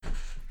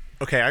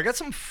Okay, I got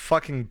some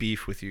fucking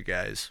beef with you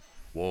guys.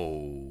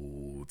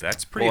 Whoa,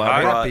 that's pretty Well, I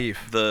high. got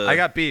beef. I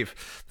got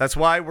beef. That's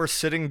why we're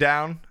sitting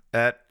down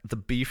at the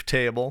beef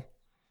table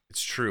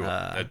It's true.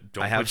 I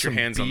Don't have put your some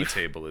hands on the beef.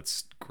 table.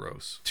 It's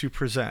gross. to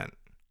present.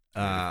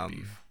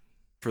 Beef.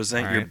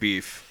 Present All your right.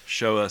 beef.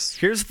 Show us.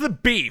 Here's the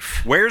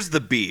beef. Where's the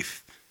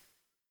beef?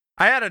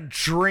 I had a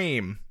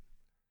dream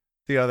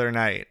the other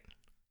night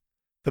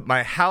that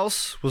my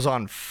house was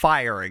on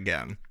fire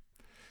again,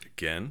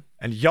 Again?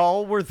 and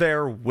y'all were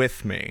there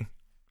with me.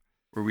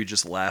 Were we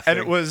just laughing? And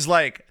it was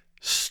like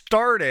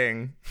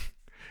starting,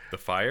 The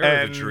fire or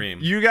and the dream?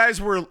 you guys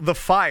were the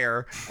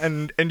fire,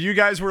 and you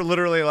guys were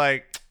literally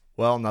like,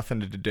 well,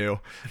 nothing to do.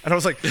 And I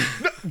was like,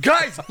 "No,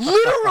 guys,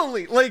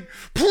 literally, like,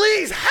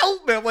 please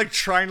help me. I'm like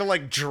trying to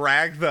like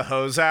drag the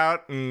hose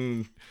out,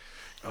 and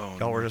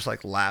y'all were just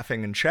like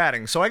laughing and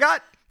chatting. So I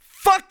got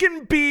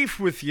fucking beef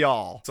with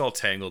y'all. It's all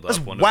tangled That's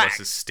up. One whack, of us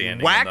is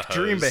standing whack in the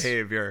dream hose.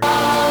 behavior.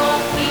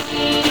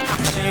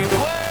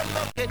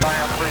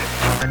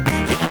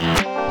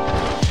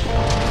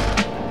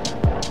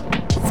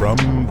 From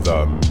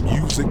the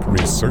Music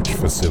Research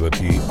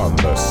Facility on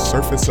the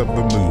surface of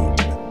the moon,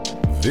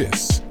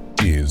 this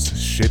is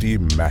Shitty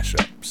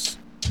Mashups.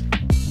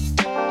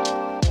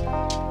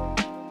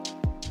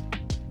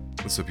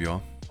 What's up,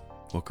 y'all?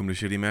 Welcome to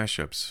Shitty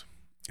Mashups.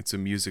 It's a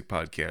music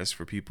podcast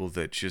for people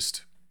that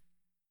just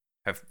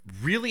have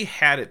really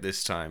had it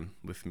this time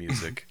with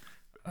music.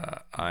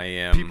 I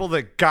am People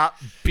that got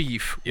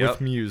beef Yep,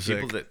 with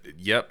music. People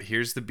that,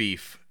 here's the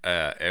beef.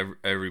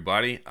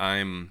 Everybody,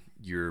 I'm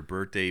your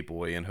birthday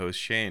boy and host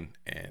Shane,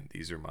 and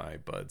these are my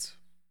buds,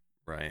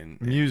 Ryan.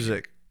 and-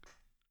 Music.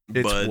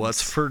 It's Buds.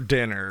 what's for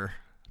dinner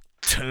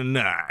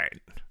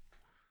tonight.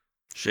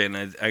 Shane,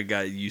 I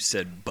got you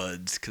said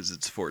buds because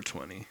it's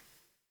 420.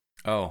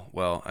 Oh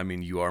well, I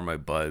mean, you are my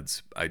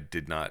buds. I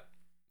did not.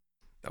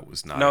 That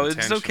was not. No, it's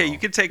okay. intentional. You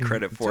can take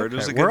credit for it. It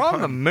was a We're good on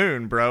the pun.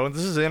 moon, bro.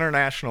 This is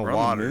international We're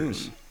on the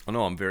waters. moon. Oh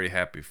no, I'm very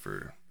happy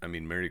for. I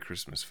mean, Merry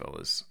Christmas,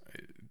 fellas,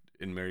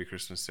 and Merry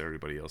Christmas to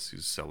everybody else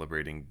who's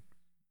celebrating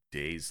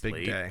days Big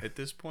late day. at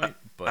this point.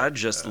 But I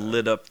just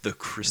lit up the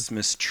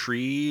Christmas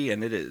tree,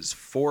 and it is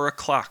 4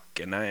 o'clock,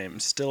 and I am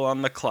still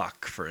on the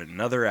clock for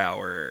another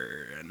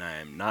hour, and I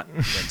am not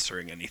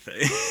answering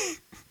anything.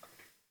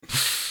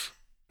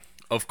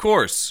 of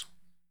course,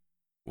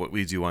 what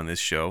we do on this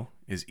show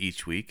is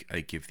each week I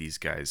give these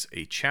guys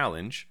a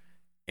challenge,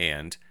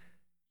 and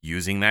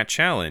using that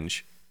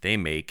challenge, they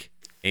make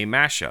a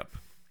mashup.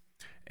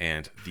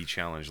 And the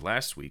challenge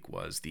last week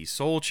was the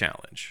soul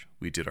challenge.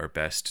 We did our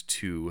best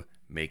to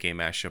make a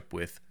mashup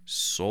with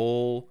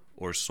soul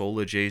or soul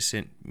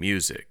adjacent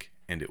music,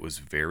 and it was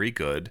very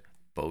good.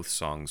 Both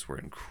songs were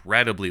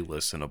incredibly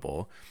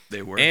listenable.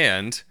 They were.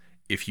 And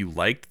if you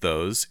liked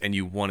those and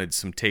you wanted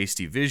some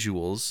tasty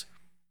visuals,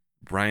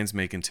 Brian's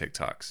making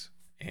TikToks,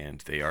 and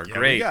they are Yeah,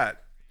 great.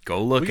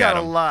 Go look we got at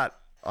a them. lot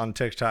on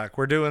TikTok.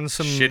 We're doing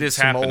some Shit is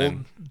some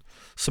happening.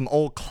 Some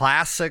old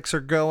classics are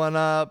going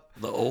up.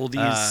 The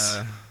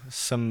oldies.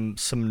 Some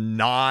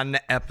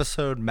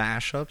non-episode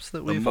mashups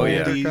that we've The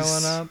made are moldies.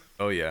 going up.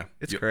 Oh yeah,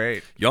 It's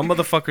great. Y'all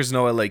motherfuckers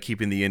know I like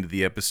keeping the end of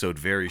the episode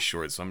very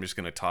short, so I'm just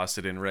gonna toss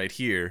it in right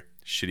here.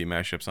 Shitty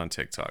mashups on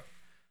TikTok.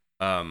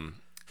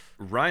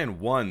 Ryan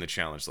won the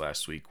challenge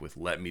last week with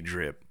 "Let Me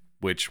Drip,"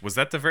 which was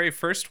that the very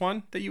first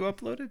one that you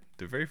uploaded,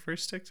 the very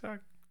first TikTok.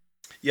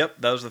 Yep,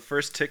 that was the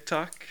first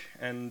TikTok,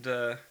 and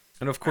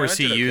And of course,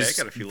 I he did okay. I used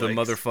got a few the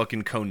likes.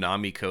 motherfucking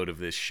Konami code of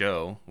this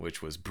show,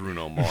 which was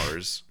Bruno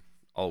Mars.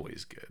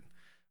 Always good.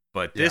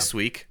 But this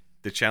week,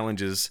 the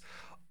challenge is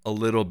a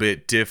little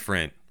bit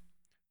different.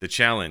 The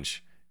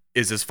challenge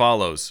is as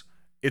follows.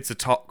 It's a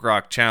talk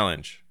rock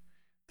challenge.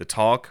 The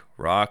talk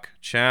rock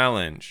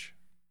challenge.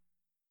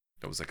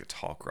 That was like a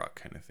talk rock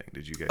kind of thing.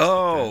 Did you guys get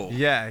oh,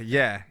 Yeah. I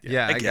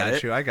get got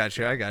it. you. I got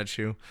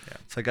you.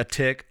 It's like a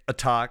tick, a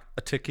talk,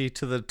 a ticky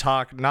to the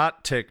talk,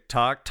 not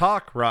TikTok,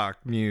 talk rock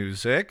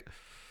music.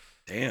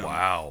 damn. that?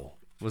 Wow.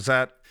 Was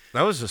that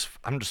was just,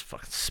 I'm just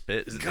fucking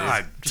spitting.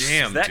 God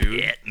damn, is that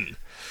dude. Spitting.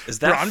 Is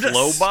that Bro, I'm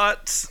just-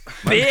 Flowbots?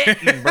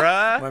 Spitting,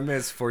 bruh. My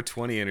man's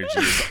 420 energy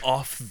is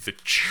off the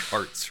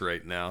charts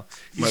right now.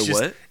 My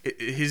what?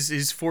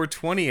 His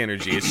 420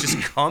 energy. It's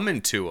just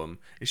coming to him.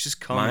 It's just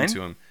coming Mine?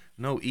 to him.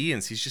 No,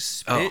 Ian's. He's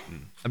just Oh.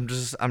 spitting. I'm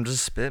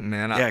just spitting,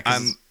 man. Yeah, 'cause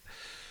I'm,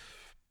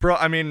 bro.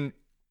 I mean,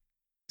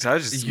 So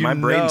You my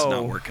brain's know-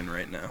 not working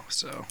right now.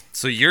 So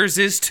So yours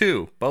is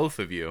too. Both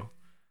of you.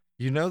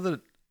 you know that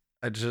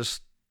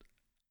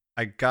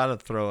I gotta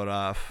throw it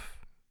off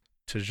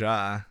to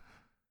Ja.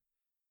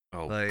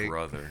 Oh, Like-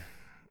 brother.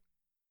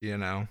 You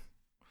know,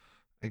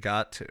 I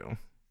got to.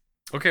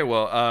 Okay,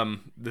 well,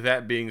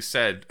 that being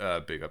said,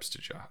 big ups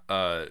to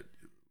Ja.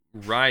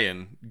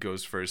 Ryan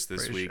goes first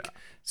this Praise week. Ja.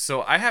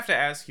 So I have to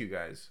ask you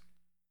guys,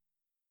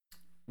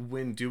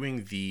 when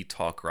doing the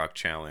Talk Rock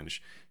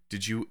Challenge,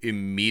 did you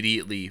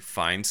immediately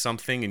find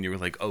something and you were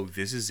like, oh,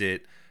 this is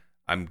it.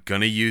 I'm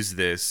going to use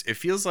this. It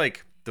feels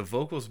like the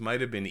vocals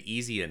might have been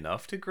easy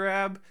enough to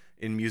grab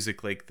in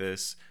music like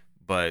this,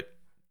 but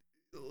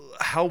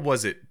how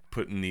was it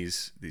putting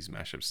these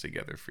mashups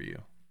together for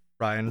you?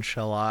 Ryan,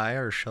 shall I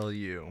or shall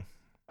you?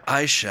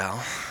 I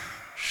shall.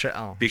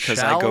 Shall. Because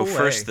shall I go away.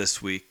 first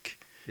this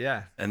week.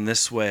 Yeah. And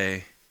this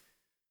way,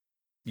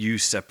 you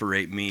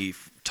separate me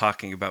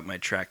talking about my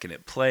track and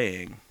it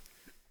playing.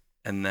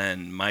 And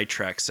then my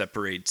track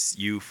separates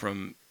you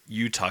from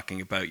you talking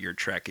about your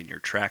track and your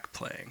track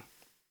playing.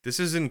 This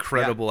is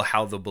incredible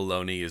how the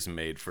baloney is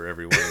made for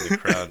everyone in the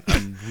crowd.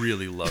 I'm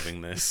really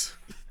loving this.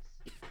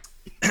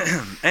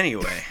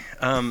 Anyway,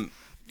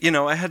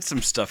 I had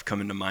some stuff come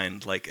into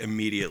mind like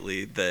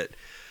immediately that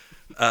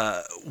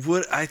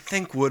would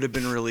have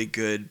been really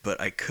good,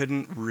 but I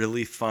couldn't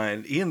really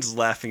find. Ian's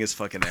laughing his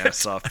fucking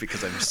ass off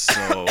because I'm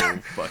so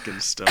fucking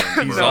stoned.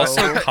 He's bro.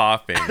 also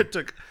coughing.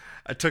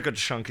 I took a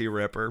chunky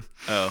ripper.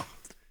 Oh,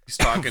 He's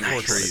talking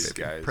to trees,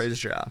 guys. Praise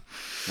Jah.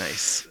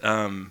 nice.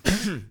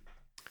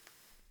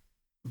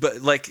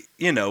 But like,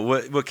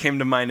 what came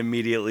to mind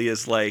immediately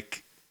is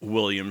like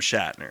William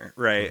Shatner,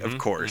 right? Of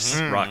course,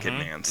 Rocket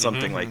Man,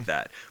 something like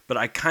that. But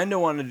I kind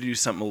of wanted to do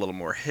something a little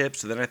more hip.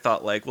 So then I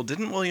thought like, well,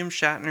 didn't William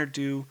Shatner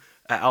do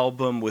an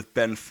album with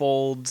Ben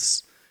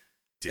Folds?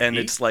 Did he?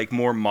 It's like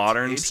more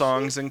modern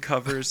songs and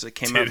covers that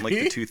came out in like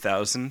he? the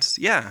 2000s.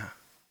 Yeah,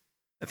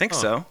 I think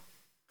so.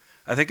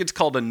 I think it's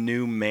called A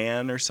New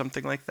Man or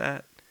something like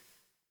that.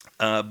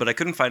 But I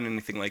couldn't find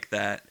anything like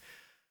that.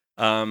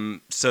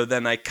 So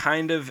then I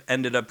kind of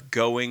ended up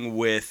going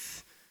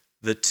with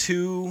the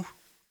two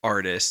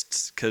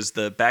artists, because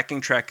the backing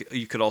track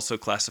you could also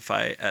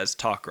classify as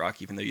talk rock,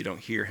 even though you don't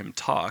hear him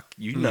talk.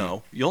 You'll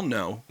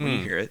know when you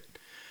hear it.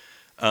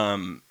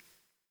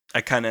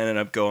 I kind of ended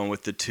up going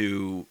with the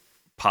two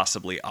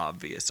possibly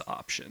obvious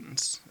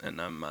options,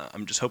 and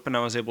I'm just hoping I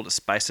was able to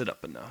spice it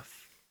up enough.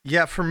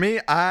 Yeah, for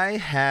me, I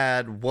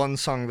had one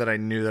song that I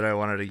knew that I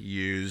wanted to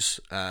use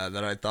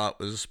that I thought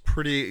was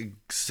pretty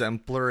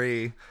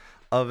exemplary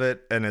of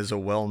it and is a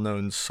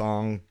well-known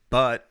song,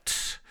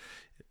 but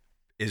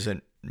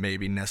isn't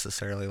maybe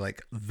necessarily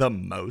like the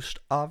most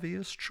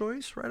obvious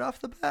choice right off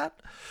the bat.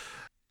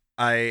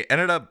 I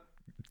ended up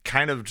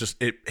kind of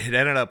just, it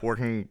ended up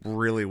working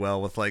really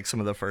well with like some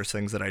of the first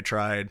things that I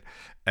tried,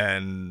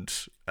 and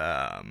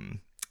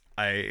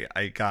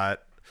I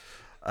got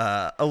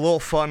a little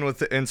fun with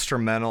the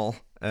instrumental,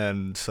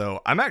 and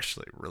so I'm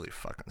actually really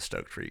fucking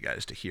stoked for you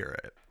guys to hear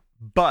it,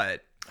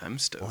 but I'm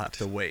stoked. we'll have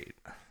to wait.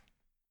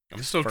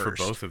 I'm stoked for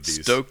First. both of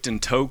these. Stoked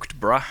and toked,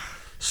 bruh.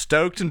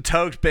 Stoked and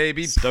toked,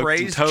 baby. Stoked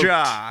Praise and toked.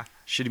 Jah.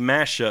 Shitty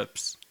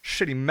mashups.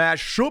 Shitty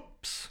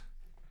mashups.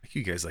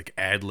 You guys like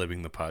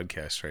ad-libbing the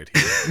podcast right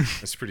here.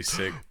 That's pretty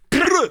sick.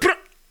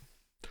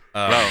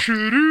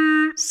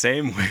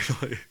 Same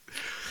wavelength.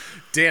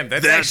 Damn,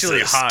 that's That's actually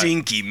a hot.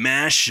 stinky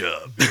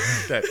mashup.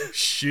 That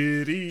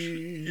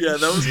shitty. Yeah,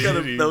 that was kind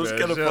of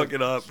mashup. fucking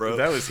hot, bro.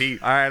 That was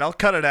heat. All right, I'll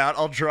cut it out.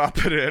 I'll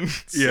drop it in.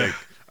 Yeah. Sick.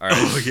 All right.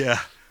 Oh yeah.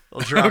 I'll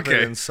drop Okay.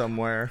 it in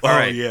somewhere. All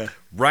right. yeah.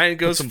 Ryan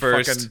goes Some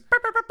first.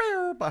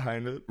 fucking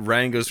behind it.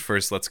 Ryan goes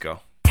first. Let's go.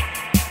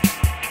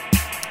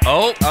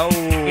 Oh. Oh.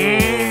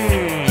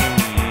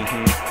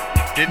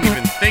 Didn't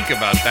even think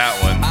about that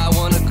one. I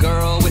want a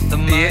girl with the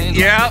mind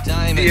Yeah, like a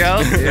diamond. yeah.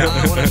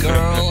 I want a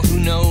girl who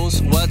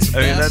knows what's I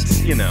mean, best.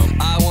 that's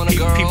I want a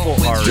girl people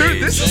with are cheeks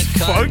Dude, this that is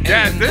cut fun.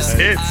 Yeah, and this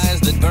hits. eyes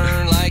that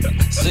burn like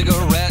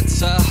cigarettes.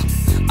 This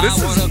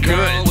I want is a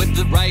girl good. with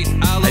the right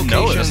allocation.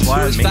 know, that's why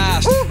I Who's made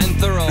fast and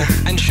thorough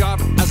and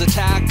sharp as a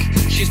tack.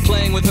 She's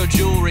playing with her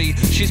jewelry.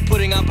 She's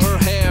putting up her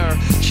hair.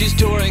 She's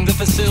touring the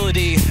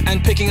facility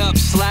and picking up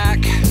slack.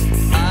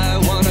 I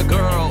want a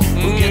girl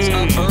who gets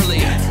up early.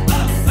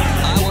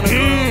 I want a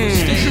girl who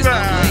stays up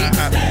late.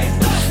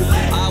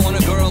 I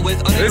want a girl with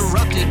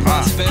uninterrupted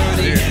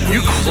prosperity.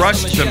 You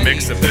crushed the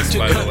mix of this,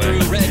 by the way.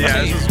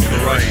 Yeah, this is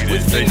great.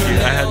 With Thank you.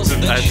 I had to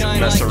mess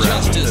like around with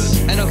justice,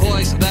 it. and a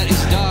voice that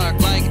is dark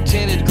like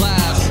tinted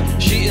glass.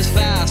 She is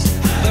fast,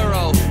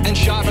 thorough, and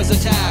sharp as a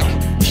tack.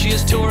 She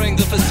is touring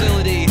the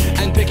facility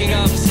and picking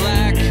up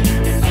slack.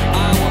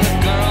 I want a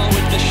girl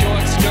with the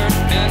short skirt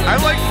and I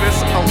like this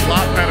a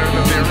lot better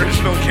than the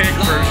original King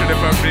version, if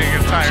I'm being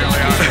entirely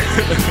honest.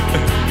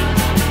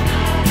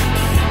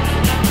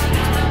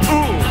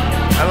 Ooh,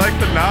 I like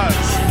the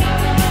nods.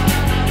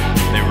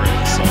 They were in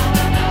the song.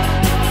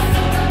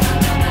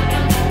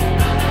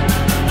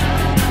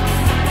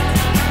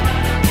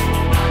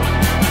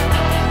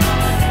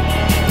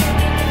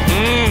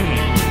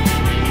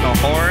 The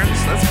horns,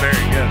 that's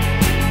very good.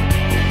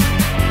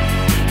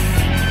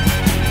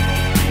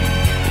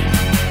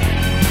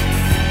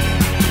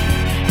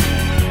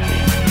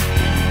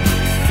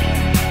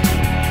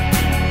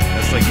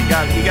 It's like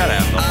you gotta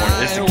have the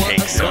horn. It's a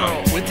cake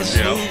song. With the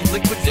smooth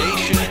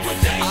liquidation.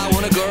 I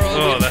want a girl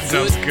Oh, with that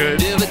sounds good.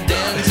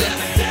 dividends.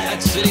 At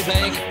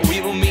Citibank,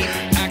 we will meet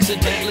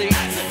accidentally.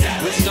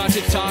 We'll start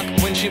to talk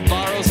when she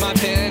borrows my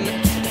pen.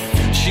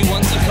 She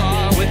wants a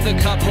car with a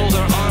cup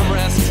holder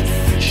armrest.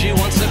 She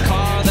wants a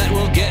car that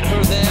will get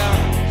her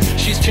there.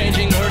 She's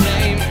changing her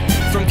name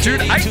from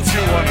Dude, Kitty I to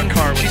do want a Karen.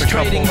 car with She's a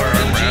cup trading holder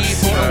her MG armrest,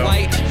 for so. a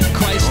white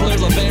Chrysler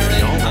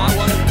LeBaron. I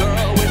want a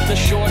girl with a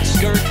short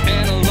skirt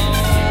and a long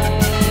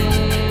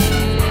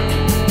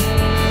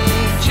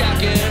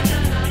jacket.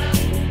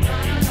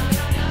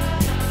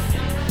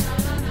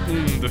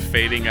 The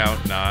fading out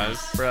Nas.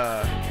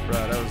 Bruh,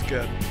 that was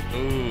good.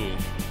 Ooh.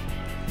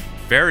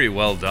 Very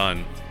well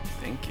done.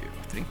 Thank you.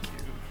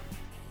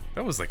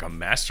 That was like a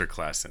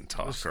masterclass in It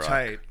talk was rock.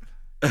 tight.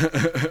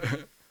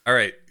 All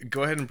right,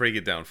 go ahead and break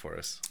it down for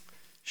us.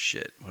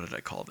 Shit, what did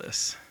I call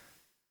this?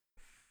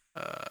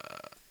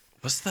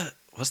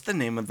 What's the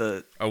name of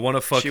the? I want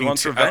to fucking.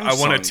 Wants Revenge I want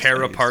songs, to tear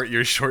please. apart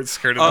your short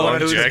skirt and Oh,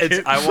 long it's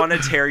jacket. I want to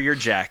tear your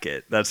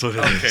jacket. That's what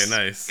it is. Okay,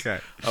 nice. Okay.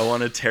 I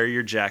want to tear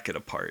your jacket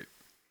apart.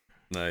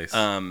 Nice.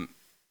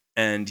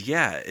 And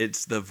yeah,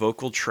 it's the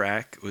vocal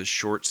track was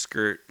Short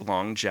Skirt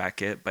Long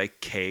Jacket by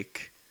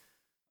Cake.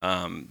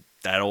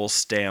 That'll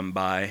stand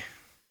by.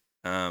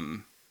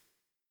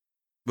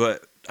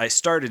 But I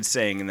started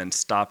saying and then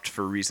stopped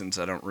for reasons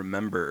I don't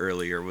remember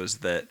earlier was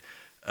that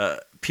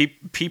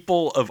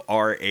people of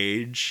our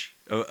age,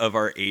 of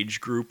our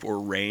age group or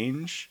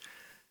range,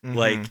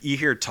 like you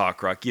hear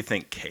talk rock, you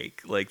think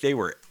Cake. Like they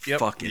were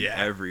fucking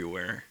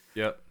everywhere.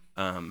 Yep.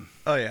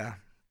 Oh yeah,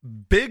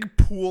 big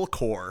pool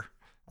core.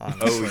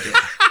 Honestly.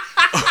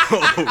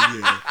 Oh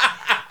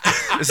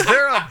yeah. Is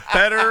there a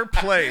better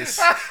place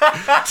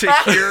to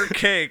hear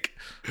Cake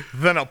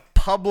than a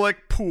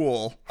public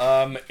pool?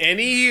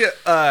 Any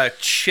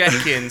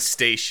check-in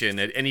station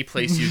at any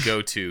place you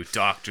go to,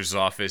 doctor's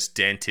office,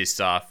 dentist's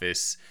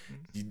office,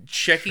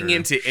 checking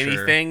into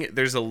anything,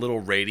 there's a little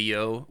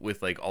radio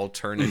with like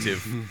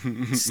alternative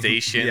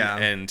station,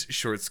 and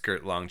Short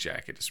Skirt Long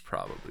Jacket is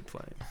probably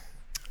playing.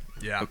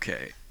 Yeah.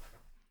 Okay.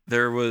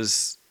 There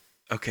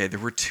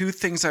were two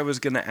things I was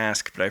going to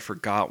ask, but I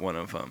forgot one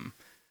of them.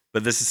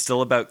 But this is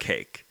still about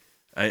Cake.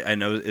 I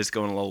know it's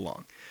going a little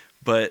long.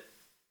 But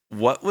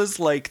what was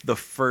like the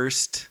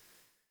first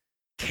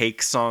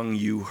Cake song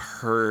you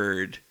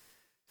heard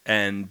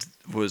and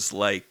was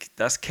like,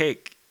 that's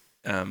Cake?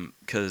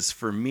 Because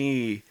for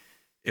me,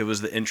 it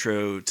was the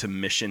intro to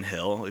Mission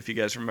Hill, if you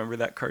guys remember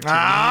that cartoon.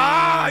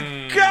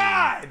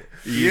 God!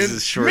 He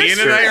uses short Ian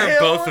and I Hill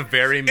are both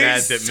very mad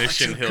is that such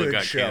Mission a Hill good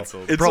got show.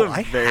 canceled. It's Bro, a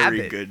I have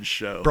very it. good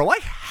show. Bro, I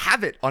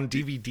have it on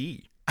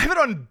DVD. I have it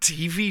on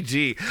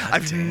DVD.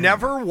 I've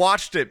never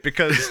watched it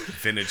because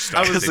Vintage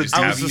stuff. was They just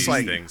I have was these just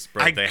like, things,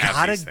 bro. I They have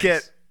gotta these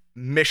get things.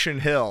 Mission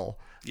Hill.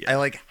 Yeah. I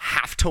like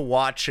have to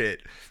watch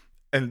it,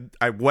 and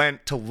I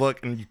went to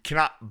look, and you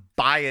cannot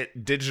buy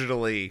it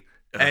digitally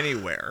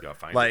anywhere. gotta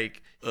find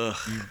Like you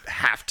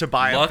have to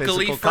buy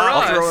Luckily a physical for copy.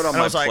 us. I'll throw it on And my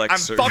I was like, Plex I'm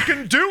server.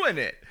 fucking doing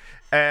it.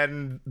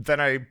 And then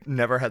I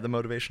never had the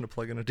motivation to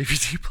plug in a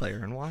DVD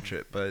player and watch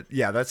it. But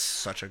yeah, that's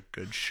such a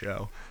good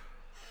show.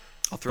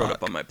 I'll throw it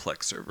up on my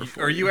Plex server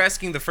for Are you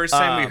asking the first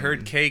time we heard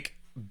Um, Cake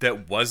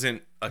that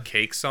wasn't a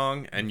Cake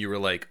song, and you were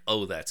like,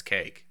 "Oh, that's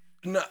Cake"?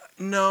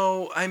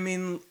 No, I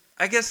mean,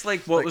 I guess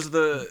like what was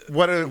the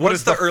what what's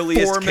is the the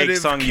earliest formative Cake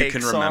song you Cake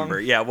can song? remember?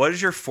 Yeah, what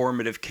is your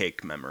formative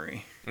Cake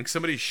memory? Like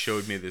somebody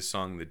showed me this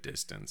song, "The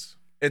Distance."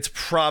 It's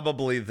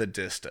probably The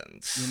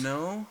Distance. You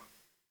know,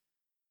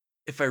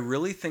 if I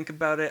really think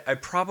about it, I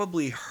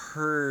probably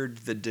heard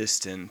The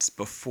Distance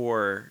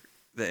before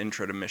the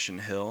intro to Mission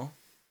Hill,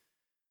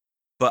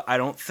 but I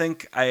don't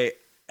think I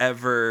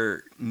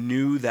ever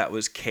knew that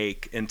was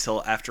Cake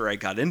until after I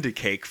got into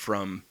Cake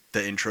from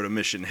the intro to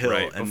Mission Hill,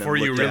 Right, and before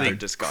then you looked at really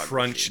their discography.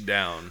 crunch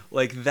down.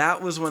 Like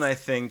that was when I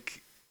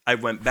think I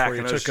went back Before you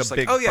and I was took a just like,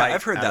 big oh yeah, bite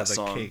I've heard out that of the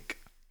song. cake.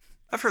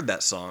 I've heard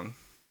that song.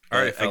 All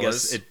right, I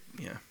guess fellas. it.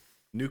 Yeah.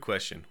 New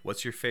question: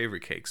 what's your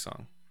favorite Cake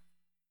song?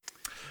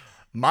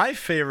 My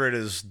favorite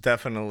is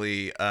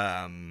definitely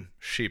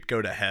Sheep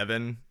Go to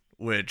Heaven,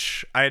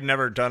 which I had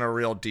never done a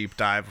real deep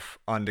dive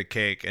onto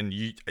Cake, and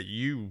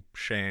you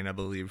Shane, I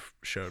believe,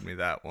 showed me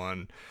that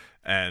one,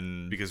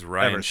 and Because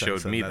Ryan ever since showed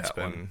then, me that's that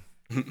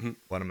been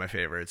one of my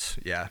favorites.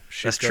 Yeah,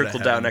 Sheep That's Go to trickle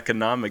down Heaven.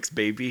 economics,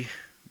 baby.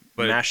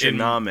 But in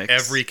Mashonomics.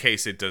 every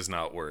case, it does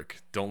not work.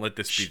 Don't let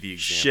this be the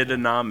example.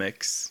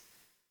 Shitonomics.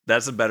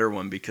 That's a better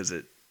one because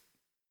it.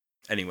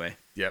 Anyway,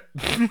 Yep.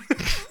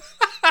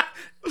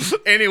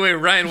 Anyway,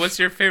 Ryan, what's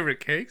your favorite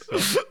Cake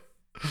song?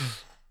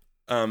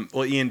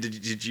 well, Ian,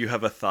 did you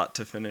have a thought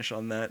to finish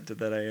on that? Did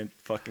that I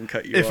fucking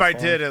cut you If off I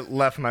on? did, it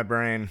left my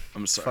brain.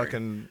 I'm sorry.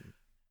 Fucking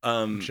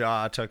Um,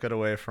 jaw took it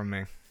away from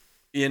me.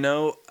 You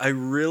know, I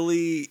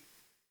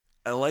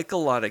like a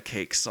lot of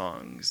Cake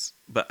songs,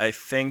 but I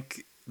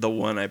think the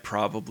one I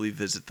probably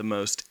visit the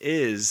most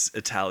is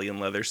Italian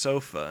Leather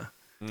Sofa.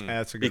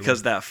 That's a good Because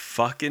one. that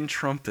fucking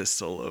trumpet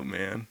solo,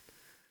 man.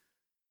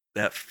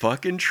 That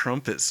fucking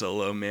trumpet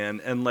solo, man.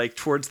 And like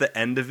towards the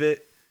end of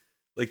it,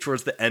 like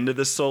towards the end of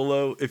the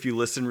solo, if you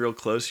listen real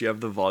close, you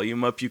have the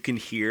volume up, you can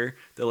hear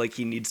that like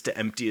he needs to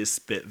empty his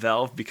spit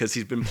valve because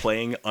he's been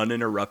playing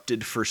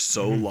uninterrupted for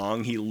so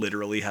long he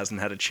literally hasn't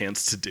had a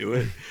chance to do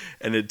it.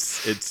 And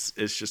it's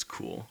just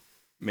cool.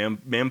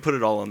 Man put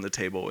it all on the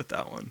table with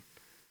that one.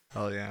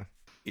 Hell yeah.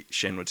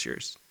 Shane, what's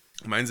yours?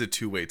 Mine's a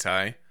two-way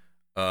tie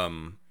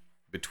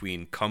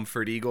between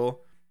Comfort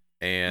Eagle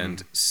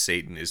and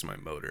Satan Is My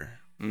Motor.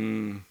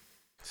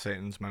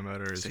 Satan's My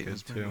Motor is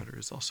Satan's good My too. Motor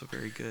is also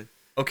very good.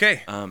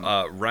 Okay,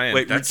 Ryan.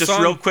 Wait, that just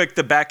song, real quick,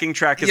 the backing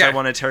track is Yeah. I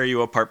Want to Tear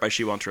You Apart by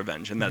She Wants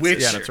Revenge, and that's Which,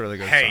 it. Yeah, that's a really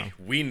good hey,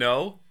 song. we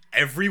know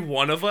every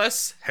one of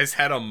us has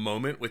had a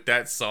moment with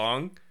that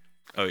song.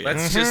 Oh yeah.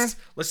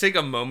 Let's take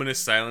a moment of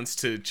silence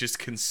to just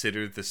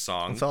consider the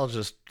song. Let's all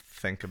just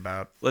think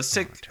about. Let's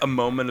take a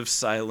moment of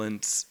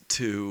silence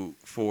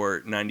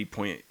for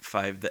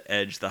 90.5 The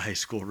Edge, the high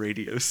school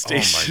radio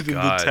station in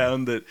the God.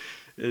 town that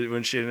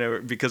when she never,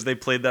 because they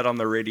played that on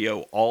the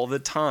radio all the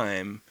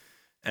time.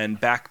 And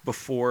back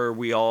before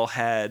we all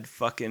had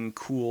fucking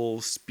cool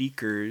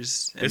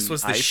speakers and This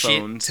was the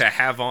iPhones shit to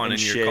have on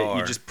and in your shit, car.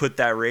 you just put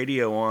that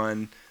radio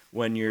on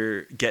when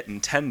you're getting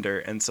tender,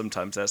 and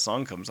sometimes that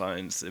song comes on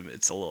and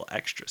it's a little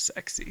extra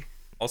sexy.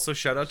 Also,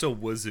 shout out to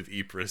Woods of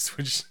Ypres,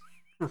 which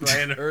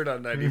Ryan heard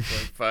on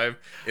 90.5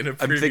 in a I'm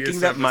previous thinking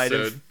that might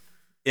episode. have,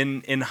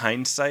 in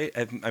hindsight,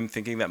 I'm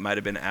thinking that might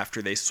have been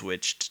after they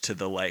switched to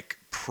the like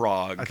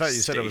Prague. I thought you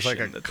said it was like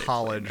a station that they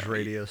college played now.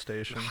 radio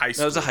station. High That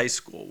school. was a high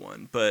school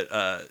one, but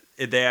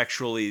they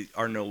actually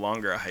are no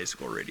longer a high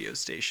school radio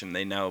station.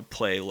 They now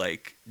play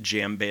like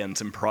jam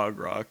bands and prog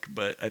rock,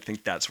 but I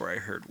think that's where I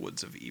heard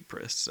Woods of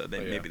Ypres. So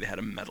maybe they had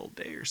a metal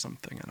day or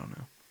something. I don't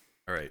know.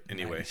 All right.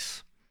 Anyway,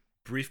 Nice.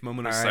 brief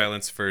moment of All right.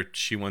 silence for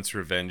She Wants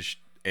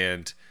Revenge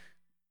and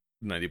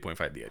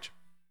 90.5 The Edge.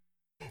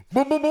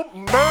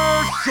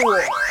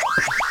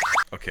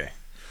 Okay.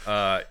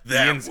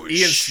 Ian's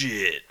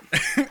shit.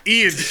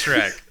 Ian's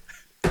track.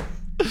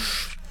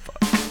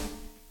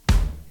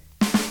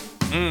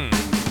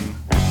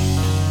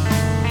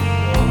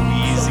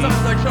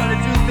 Sometimes I try to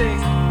do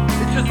things,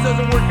 it just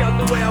doesn't work out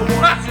the way I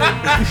want it to.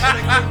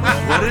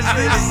 What is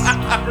this?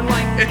 And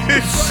like,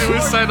 It's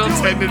suicidal and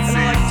I tendencies.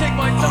 like take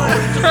my time,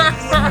 it just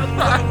doesn't work out the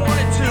way I want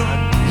it to.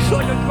 It's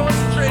like I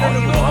concentrate on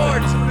it so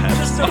hard, it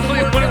just doesn't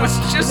Only work when it out. was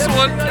just And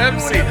one everything I do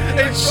Pepsi, everything and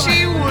I try, she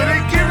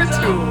wouldn't give it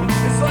to him.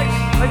 It's like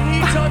I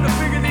need time to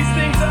figure these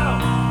things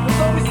out.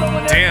 There's always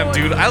someone there Damn, going,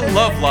 dude, I "Hey,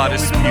 love hey, La you know,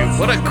 we've Dispute. been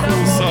What a listening to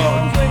cool that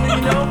song. lately,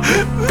 you know?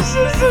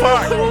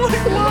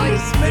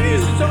 Maybe you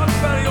should talk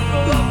about it, you'll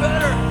feel a lot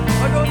better.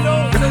 I go, no,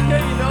 it's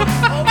okay, you know?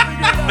 I'll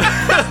figure it out.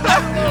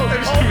 I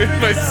just made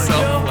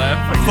myself laugh.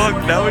 Fuck,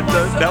 now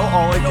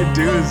all I can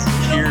do is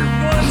hear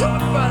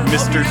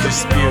Mr.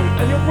 Dispute.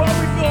 And you'll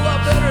probably feel a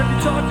lot better if you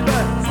talked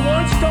about it. So why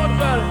don't you talk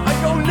about it? I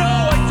go, no,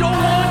 I don't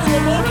want to,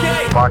 I'm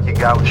okay. Marky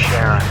got with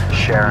Sharon.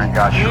 Sharon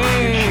got Sharif.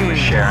 She was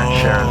sharing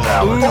Sharon's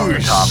outlets on the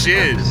Ooh, topic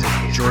shit. of disease.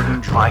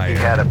 Jordan Mikey Dreyer.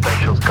 had a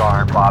facial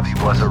scar and Bobby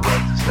was a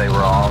racist. They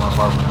were all in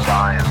love with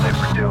dying. They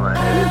were doing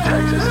it in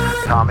Texas.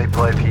 Tommy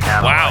played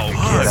piano. Wow, like a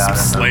kid some out in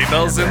the sleigh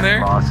bells in van.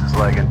 there? Lost his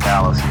leg in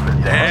Dallas. He was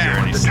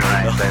dancing with the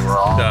train. They were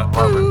all in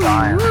love with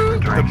dying. They were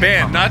drinking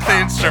band, from not the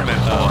fountain. instrument.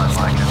 They were pouring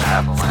like an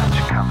avalanche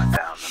coming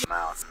down the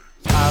mountain.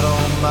 I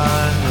don't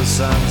mind the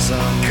sun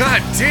God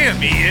damn,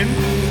 Ian.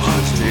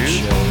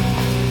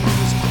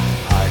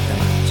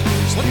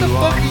 What the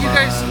fuck are you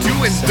guys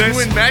doing?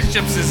 Doing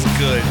mashups is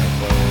good.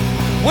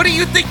 What do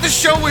you think the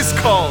show is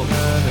called?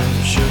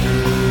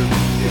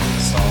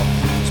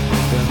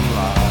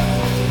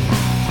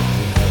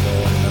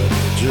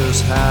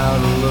 Just how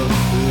to look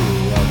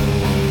through other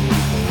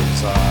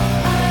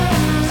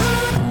people's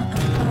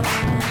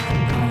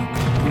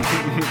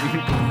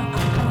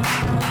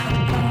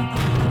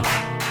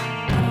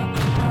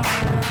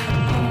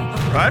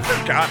I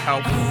forgot how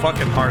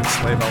fucking hard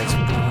sleigh bells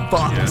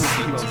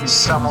fucks.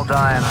 Some will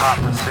die in hot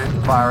pursuit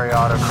and fiery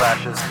auto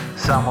crashes.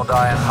 Some will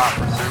die in hot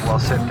pursuit while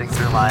sifting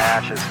through my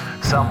ashes.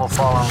 Some will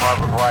fall in love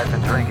with life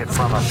and drink it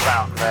from a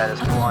fountain that is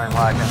pouring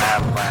like an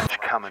avalanche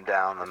coming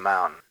down the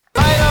mountain.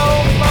 I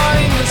don't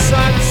mind the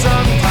sun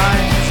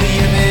sometimes, the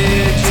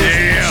image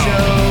it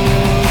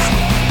shows.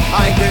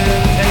 I can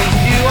taste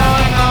you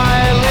on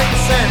my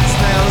lips and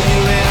smell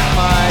you in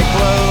my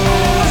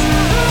clothes.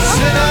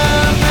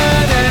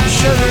 Cinnamon and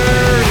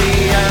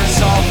sugary and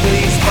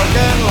softly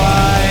spoken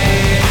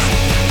lies.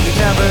 You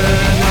never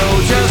know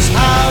just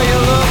how you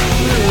look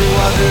through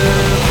other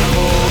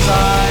people's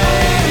eyes.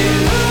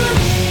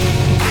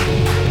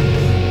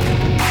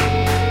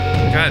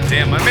 God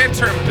damn, my man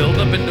turned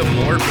build-up into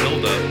more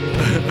build-up.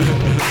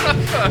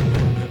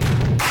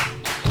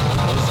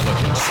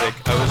 Fucking sick.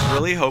 I was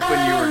really hoping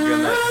you were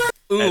gonna.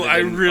 Ooh, edit I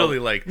in- really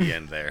like the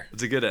end there.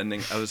 It's a good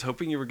ending. I was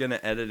hoping you were gonna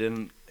edit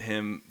in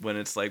him when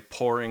it's like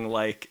pouring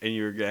like, and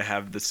you were gonna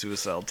have the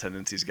suicidal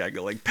tendencies guy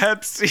go like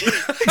Pepsi.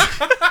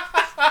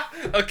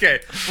 Okay,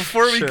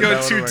 before we Shit, go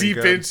that too would've been deep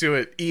good. into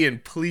it, Ian,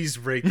 please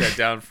break that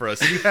down for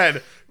us. You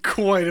had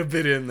quite a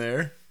bit in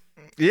there.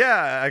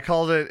 Yeah, I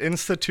called it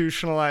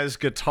Institutionalized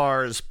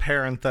Guitars,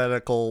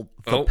 parenthetical,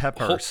 the Oh,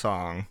 Pepper hold-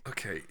 song.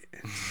 Okay.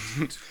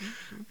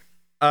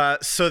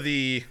 So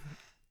the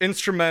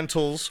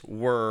instrumentals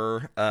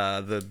were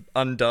the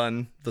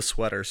Undone, the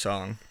Sweater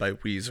song by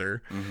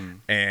Weezer,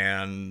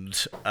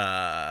 and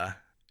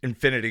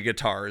Infinity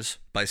Guitars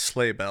by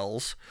Sleigh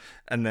Bells.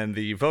 And then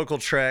the vocal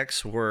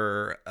tracks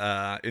were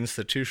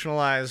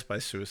Institutionalized by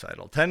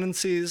Suicidal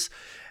Tendencies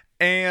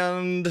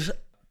and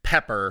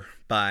Pepper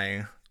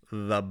by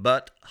the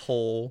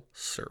Butthole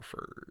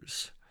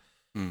Surfers.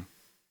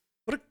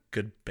 What a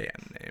good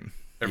band name.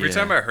 Every Yeah.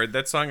 time I heard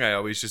that song, I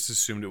always just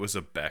assumed it was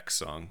a Beck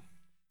song.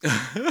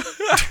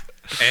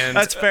 And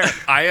That's fair.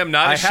 I am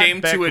not I had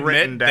ashamed Beck to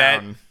written admit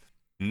that down.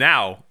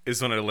 Now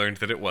is when I learned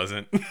that it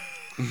wasn't.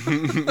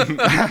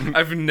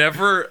 I've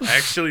never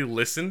actually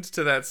listened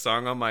to that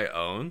song on my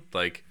own.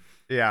 Like,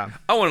 Yeah.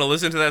 I want to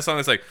listen to that song.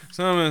 It's like,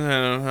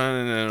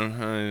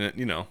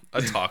 you know,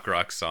 a talk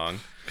rock song.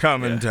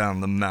 Coming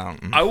down the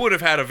mountain. I would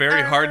have had a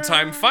very hard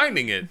time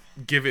finding it,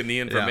 given the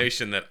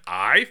information that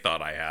I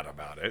thought I had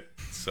about it.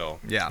 So,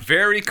 Yeah.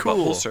 very Butthole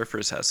cool.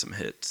 Surfers has some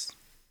hits.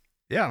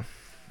 Yeah.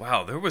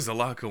 Wow, there was a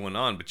lot going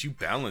on, but you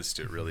balanced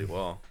it really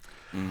well.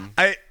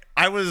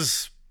 I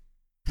was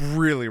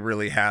really,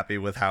 really happy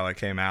with how it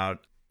came out.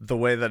 The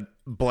way that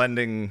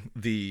blending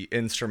the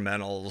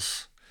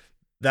instrumentals,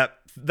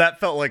 that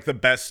felt like the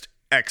best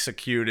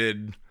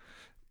executed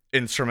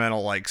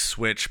instrumental like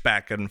switch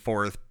back and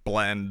forth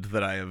blend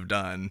that I have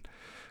done.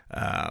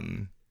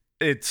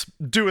 It's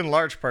due in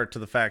large part to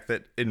the fact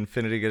that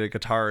Infinity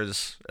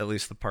Guitars, at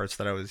least the parts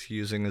that I was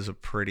using, is a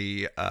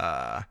pretty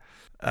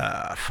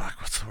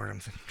what's the word I'm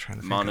trying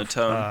to think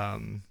Monotone?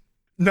 of?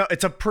 No,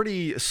 it's a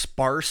pretty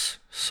sparse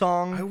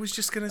song. I was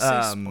just going to say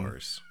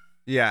Spars.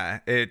 Yeah,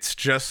 it's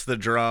just the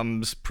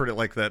drums, pretty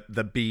like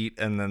the beat,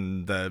 and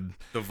then the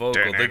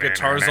vocal. The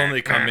guitars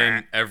only come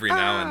in every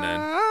now and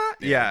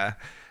then. Yeah.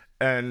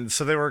 And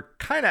so they were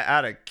kind of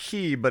out of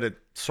key, but it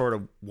sort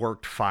of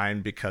worked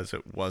fine because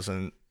it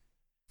wasn't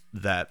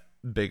that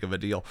big of a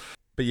deal.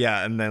 But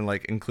yeah, and then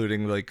like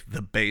including like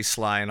the bass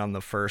line on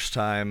the first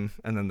time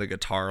and then the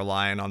guitar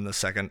line on the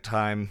second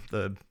time,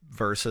 the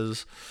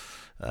verses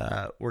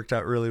worked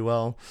out really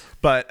well.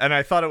 And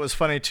I thought it was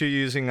funny too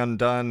using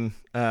Undone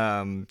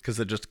because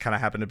it just kind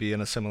of happened to be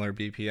in a similar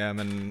BPM,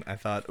 and I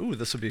thought, ooh,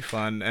 this would be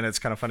fun. And it's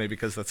kind of funny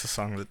because that's a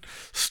song that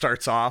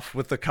starts off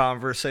with the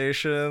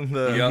conversation.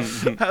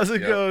 How's it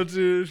go,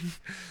 dude?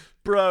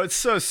 Bro, it's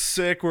so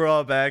sick. We're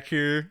all back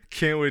here.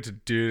 Can't wait to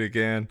do it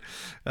again.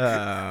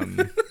 I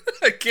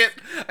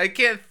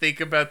can't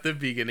think about the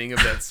beginning of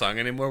that song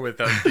anymore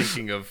without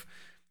thinking of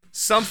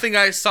something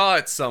I saw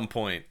at some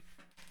point.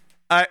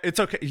 It's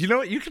okay. You know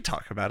what? You can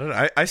talk about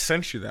it. I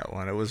sent you that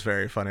one. It was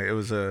very funny. It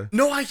was a...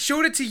 No, I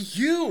showed it to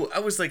you. I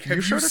was like, have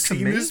you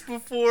seen this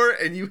before?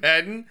 And you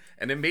hadn't.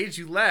 And it made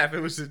you laugh.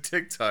 It was a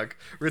TikTok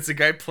where it's a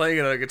guy playing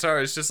it on a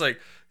guitar. It's just like,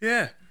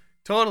 yeah,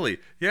 totally.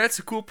 Yeah, it's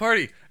a cool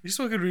party. Are you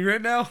smoking me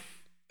right now?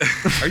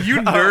 Are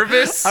you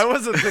nervous? I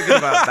wasn't thinking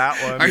about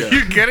that one. Are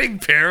you getting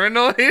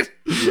paranoid?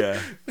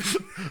 Yeah.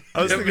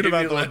 I was thinking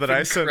about the one that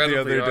I sent the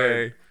incredibly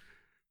other day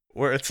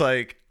where it's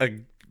like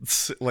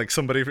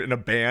somebody in a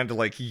band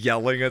like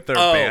yelling at their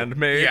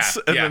bandmates,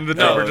 and then the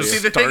drummer just the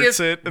starts thing is,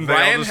 it, and they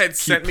Ryan all just had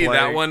sent keep me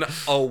that playing. one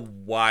a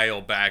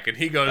while back, and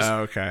he goes,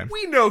 okay.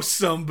 We know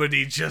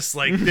somebody just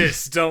like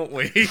this, don't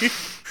we?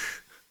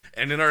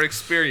 And in our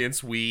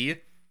experience, we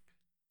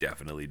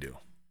definitely do.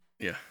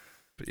 Yeah.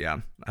 But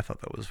yeah, I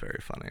thought that was very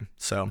funny.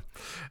 So,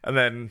 and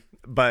then,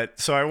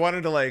 so I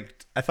wanted to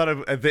I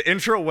thought the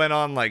intro went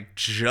on like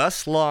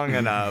just long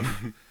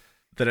enough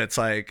that it's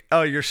like,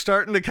 oh, you're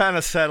starting to kind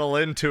of settle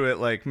into it.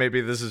 Like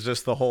maybe this is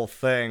just the whole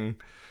thing,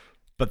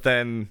 but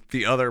then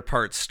the other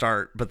parts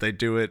start, but they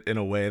do it in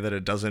a way that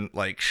it doesn't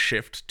like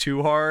shift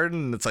too hard.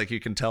 And it's like,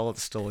 you can tell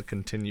it's still a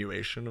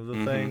continuation of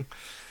the thing.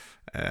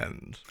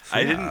 And so,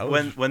 I yeah,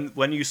 didn't,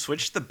 when you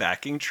switched the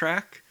backing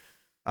track.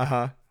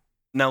 Now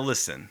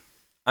listen,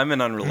 I'm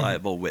an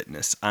unreliable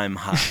witness. I'm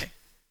high.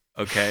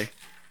 Okay.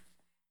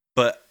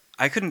 But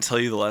I couldn't tell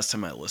you the last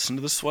time I listened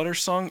to the Sweater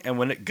Song. And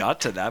when it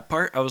got to that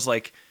part, I was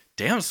like,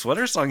 damn,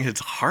 Sweater Song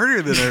hits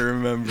harder than I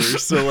remember.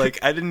 So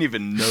like, I didn't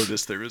even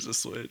notice there was a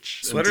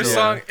switch. Sweater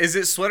Song, is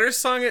it Sweater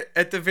Song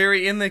at the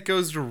very end that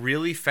goes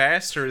really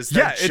fast, or is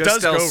that it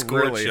just does El go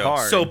Scorcho? really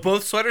hard. So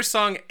both Sweater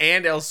Song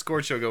and El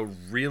Scorcho go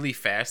really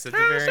fast at the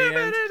very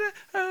end?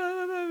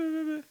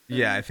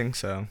 yeah, I think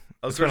so.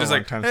 El It's been a Scorcho's long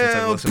like, time since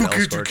I've listened to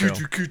El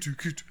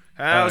Scorcho.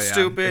 How Oh, yeah.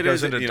 stupid it goes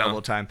is into it?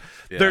 double time.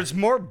 Yeah. There's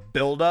more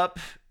build up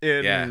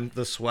in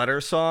the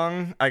Sweater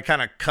Song. I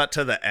kind of cut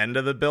to the end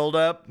of the build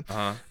up.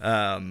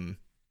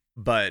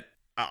 But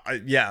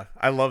yeah,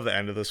 I love the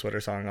end of the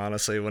Sweater Song,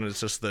 honestly, when it's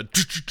just the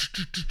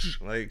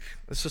like,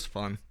 it's just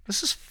fun.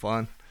 This is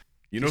fun.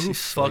 You know who She's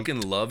sweet.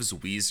 fucking loves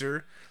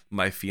Weezer?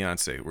 My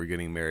fiance. We're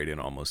getting married in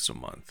almost a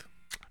month.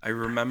 I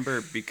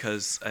remember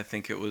because I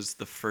think it was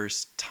the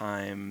first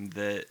time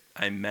that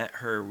I met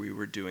her, we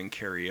were doing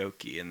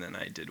karaoke, and then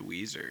I did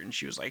Weezer, and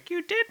she was like,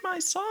 "You did my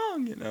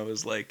song," and I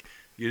was like,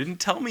 "You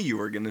didn't tell me you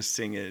were gonna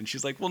sing it," and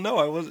she's like, "Well, no,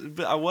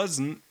 I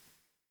wasn't."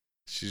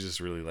 She just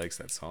really likes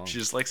that song. She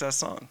just likes that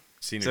song.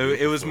 Seen her So do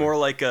it was before. more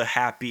like a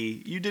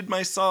happy, "You did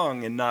my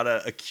song," and not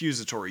a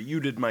accusatory, "You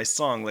did my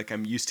song," like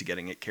I'm used to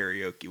getting at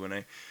karaoke when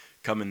I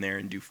come in there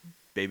and do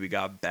Baby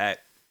Got Back.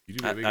 You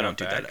do I Baby don't Got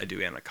do Back? that. I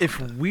do Anaconda. If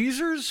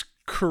Weezer's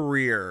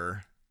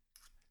career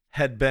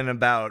had been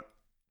about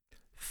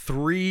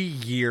 3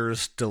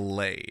 years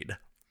delayed,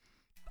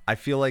 I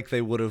feel like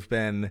they would have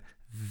been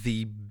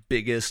the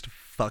biggest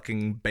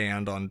fucking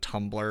band on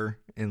Tumblr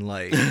in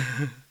like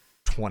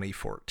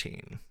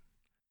 2014.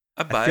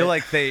 I feel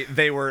like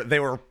they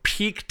were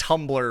peak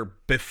Tumblr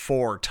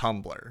before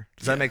Tumblr.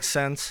 Does that make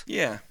sense?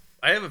 Yeah.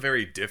 I have a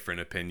very different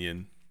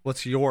opinion.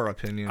 What's your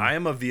opinion? I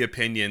am of the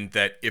opinion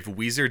that if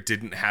Weezer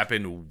didn't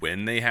happen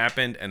when they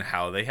happened and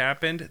how they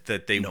happened,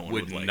 that they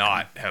would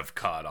not have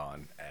caught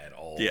on at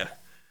all. Yeah.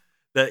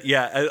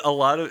 A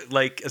lot of,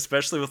 like,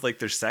 especially with, like,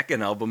 their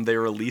second album, they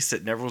released it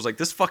and everyone was like,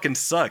 this fucking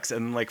sucks.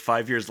 And, like,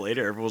 5 years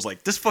later, everyone was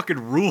like, this fucking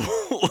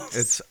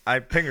rules.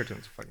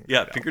 Pinkerton's fucking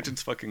Yeah, great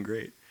Pinkerton's fucking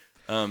great.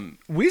 Weezer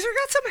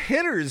got some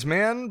hitters,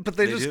 man, but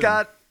they just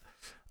got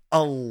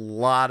a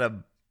lot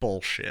of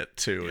bullshit,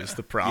 too, is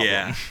the problem.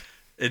 Yeah.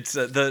 It's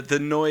the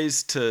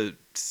noise to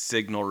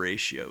signal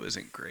ratio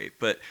isn't great,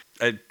 but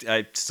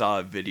I saw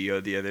a video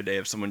the other day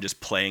of someone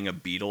just playing a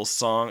Beatles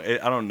song.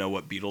 I don't know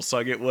what Beatles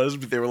song it was,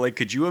 but they were like,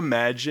 could you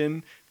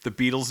imagine if the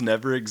Beatles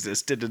never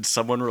existed and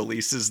someone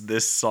releases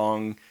this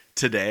song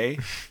today?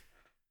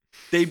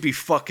 They'd be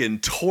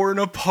fucking torn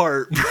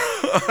apart, bro.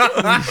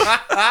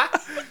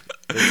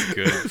 That's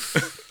good.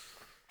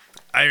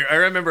 I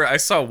remember I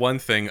saw one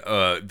thing,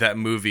 that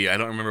movie, I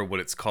don't remember what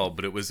it's called,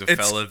 but it was a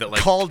fella that, like...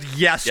 called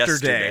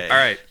Yesterday. All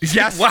right.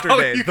 Yesterday, Wow,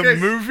 you the guys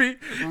movie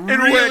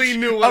really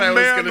in which knew what a I was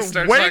man gonna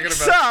start wakes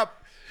talking about.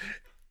 up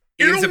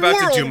Ian's in a about to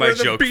do world my where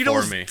the joke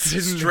Beatles for me.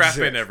 didn't Strap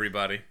in, exist.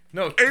 everybody.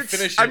 No, It's,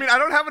 finish it. I mean, I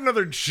don't have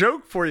another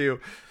joke for you.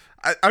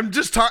 I'm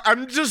just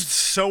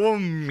so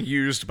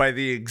amused by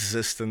the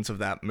existence of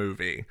that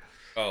movie.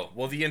 Oh,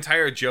 well, the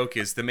entire joke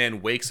is the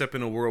man wakes up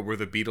in a world where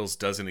the Beatles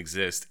doesn't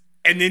exist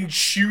and then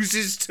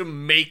chooses to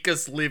make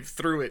us live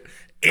through it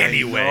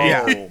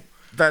anyway.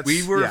 Yeah.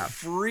 We were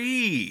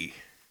free.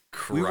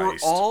 Christ. We were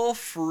all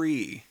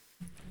free.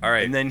 All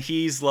right. And then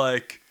he's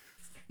like,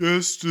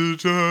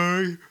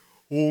 yesterday,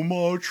 all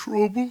my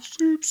troubles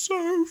seem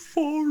so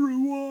far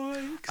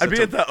away. I'd be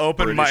at the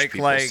open British mic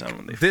people like, sound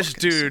when they this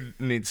fucking dude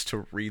needs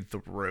to read the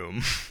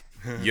room.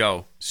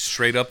 Yo,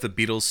 straight up, the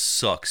Beatles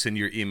sucks in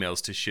your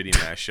emails to Shitty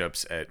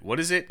Mashups at, what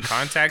is it?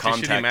 Contact at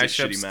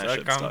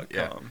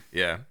shittymashups.com.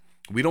 Yeah.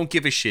 We don't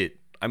give a shit.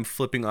 I'm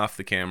flipping off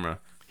the camera.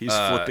 He's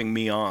flipping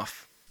me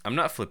off. I'm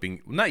not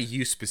flipping, not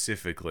you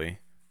specifically.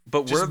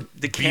 But Just we're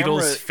the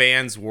Beatles camera...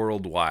 fans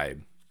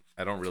worldwide.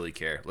 I don't really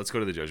care. Let's go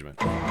to the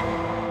judgment.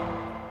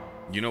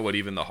 You know what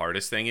even the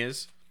hardest thing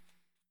is?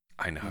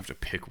 I now have to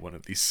pick one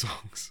of these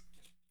songs.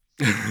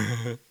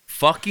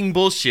 Fucking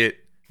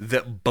bullshit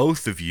that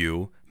both of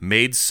you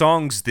made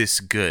songs this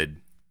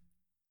good.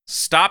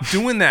 Stop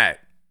doing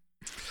that.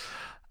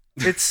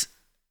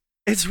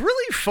 It's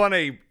really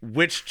funny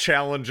which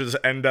challenges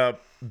end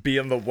up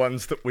being the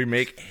ones that we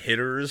make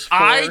hitters for.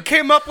 I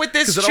came up with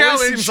this 'Cause it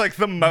challenge always seems like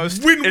the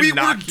most when we were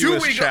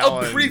innocuous doing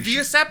challenge. a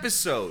previous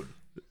episode.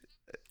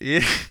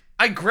 Yeah.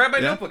 I grabbed my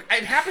notebook.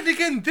 It happened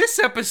again this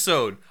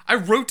episode. I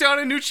wrote down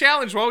a new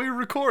challenge while we were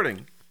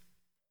recording.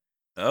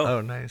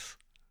 Oh, nice.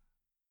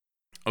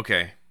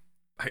 Okay.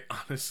 I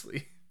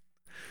honestly...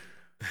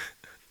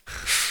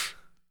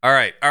 All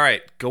right.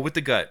 Go with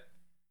the gut.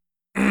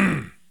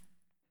 The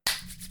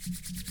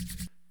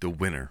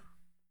winner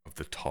of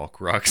the Talk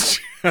Rocks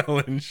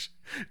Challenge.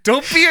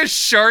 Don't be a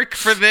shark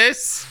for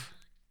this.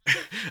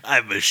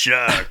 I'm a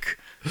shark.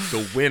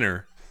 The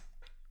winner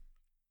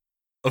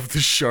of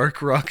the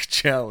Shark Rock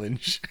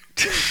Challenge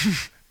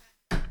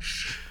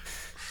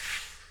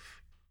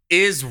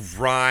is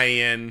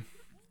Ryan.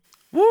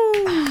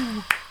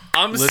 Woo!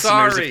 I'm Listeners,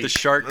 sorry. if the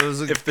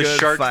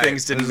shark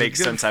things didn't make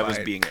sense, I was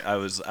being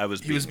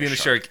a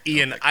shark.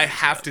 Ian, I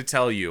have to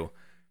tell you.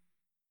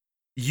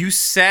 You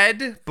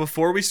said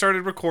before we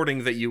started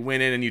recording that you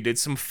went in and you did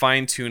some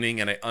fine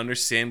tuning, and I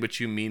understand what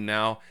you mean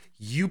now.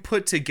 You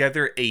put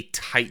together a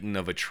titan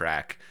of a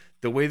track.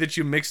 The way that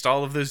you mixed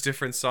all of those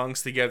different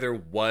songs together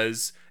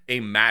was a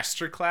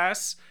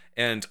masterclass.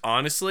 And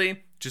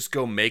honestly, just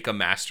go make a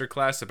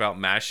masterclass about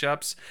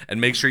mashups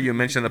and make sure you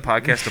mention the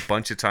podcast a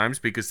bunch of times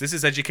because this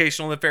is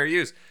educational and fair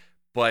use.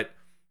 But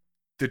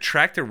the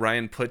track that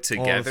Ryan put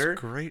together,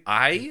 great.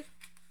 I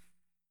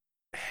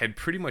had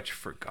pretty much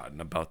forgotten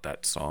about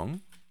that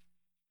song.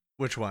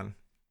 Which one?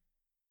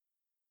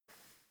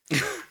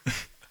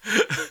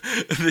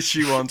 The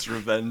She Wants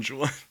Revenge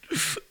one.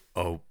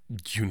 Oh,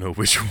 you know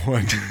which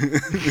one.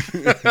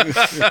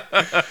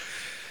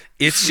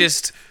 It's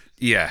just,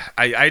 yeah,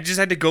 I just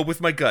had to go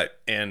with my gut.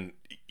 And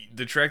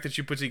the track that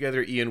you put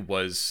together, Ian,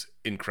 was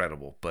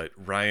incredible. But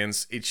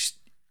Ryan's, it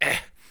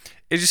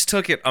just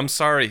took it. I'm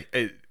sorry.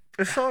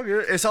 It's all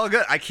good. It's all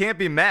good. I can't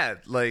be mad.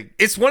 Like,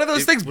 it's one of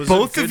those things. was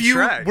Both a of good you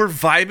track. were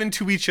vibing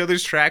to each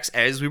other's tracks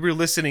as we were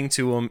listening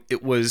to them.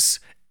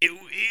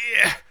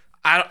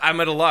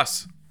 I'm at a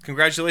loss.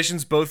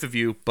 Congratulations, both of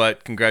you,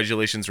 but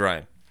congratulations,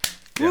 Ryan.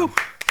 Yeah.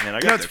 Man, I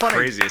got it's the funny.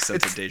 craziest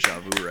sense of deja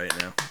vu right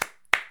now.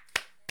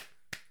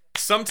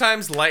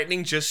 Sometimes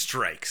lightning just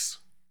strikes.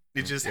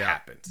 It just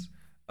happens.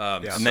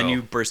 And then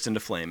you burst into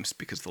flames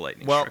because the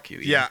lightning well, struck you.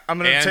 yeah, I'm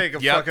going to take a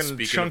fucking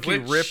speaking chunky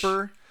of which-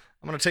 ripper.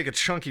 I'm going to take a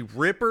chunky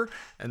ripper,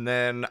 and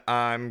then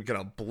I'm going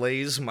to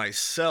blaze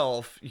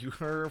myself. You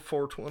heard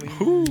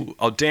 420? Ooh.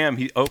 Oh, damn.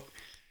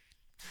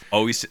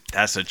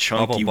 That's a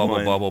chunky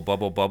one. Bubble,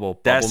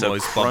 That's bubble a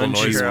noise, bubble crunchy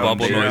noise, one,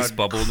 bubble dude. noise,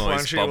 bubble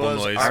noise, Crunchy bubble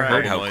was- noise, I I Alright.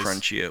 heard how bubble noise.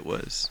 crunchy it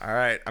was. All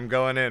right, I'm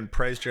going in.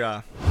 Praise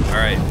Jah. All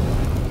right.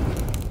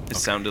 It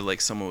sounded like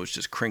someone was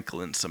just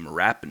crinkling some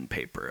wrapping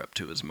paper up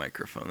to his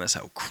microphone. That's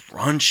how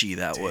crunchy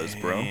that was,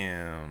 bro.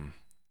 Damn.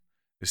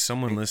 Is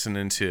someone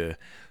listening to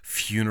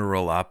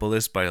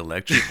Funeralopolis by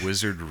Electric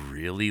Wizard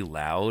really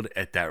loud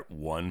at that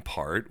one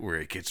part where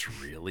it gets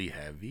really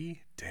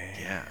heavy?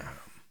 Damn.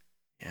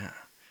 Yeah.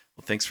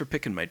 Well, thanks for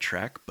picking my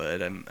track,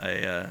 bud.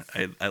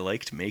 I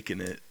liked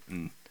making it,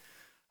 and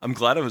I'm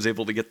glad I was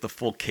able to get the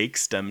full cake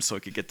stem so I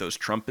could get those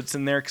trumpets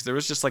in there, because there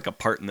was just like a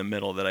part in the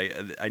middle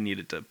that I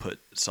needed to put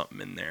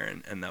something in there,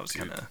 and that was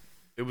kind of...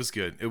 It was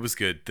good. It was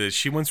good. The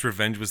She Wants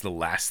Revenge was the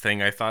last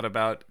thing I thought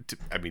about.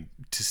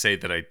 To say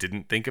that I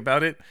didn't think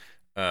about it.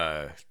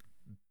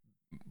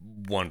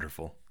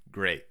 Wonderful.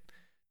 Great.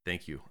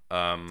 Thank you.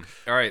 All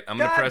right, I'm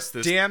going to press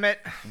this. Damn it.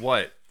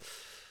 What?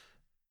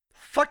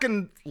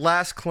 Fucking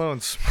Last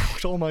Clone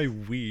smoked all my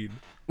weed.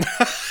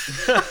 Fucking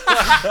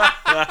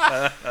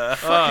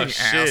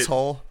shit.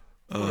 asshole.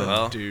 What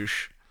Well, a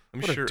douche.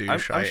 I'm What a sure,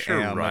 douche I'm I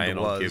sure am Ryan and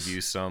will was. give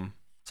you some.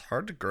 It's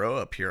hard to grow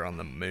up here on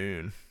the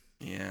moon.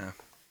 Yeah.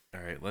 All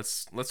right,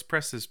 let's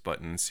press this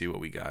button and see what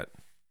we got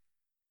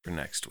for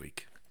next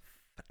week.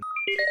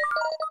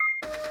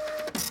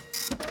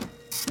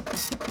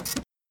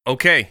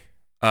 Okay.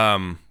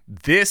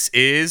 This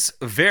is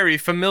very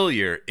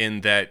familiar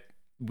in that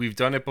we've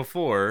done it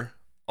before,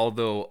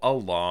 although a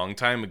long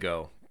time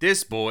ago.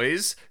 This,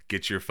 boys,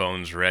 get your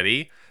phones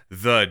ready.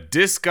 The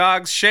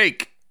Discogs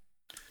Shake.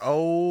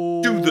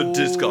 Oh. Do the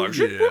Discogs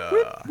Shake.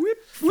 Yeah.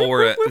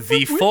 For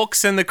the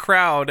folks in the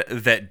crowd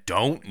that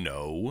don't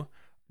know,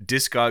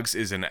 Discogs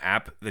is an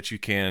app that you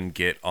can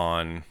get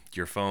on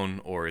your phone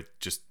or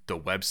just the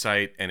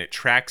website, and it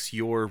tracks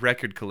your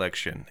record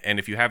collection. And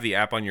if you have the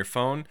app on your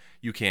phone,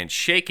 you can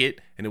shake it,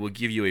 and it will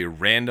give you a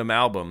random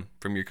album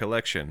from your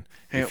collection.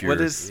 Hey, If what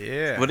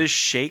you're- is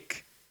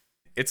shake?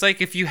 It's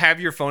like if you have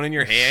your phone in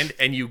your hand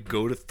and you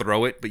go to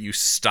throw it, but you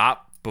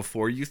stop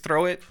before you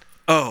throw it.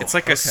 Oh, It's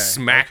like a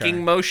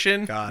smacking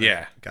motion. Got it.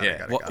 Yeah. Got it,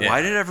 got it, got it.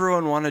 Why did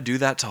everyone want to do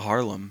that to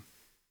Harlem?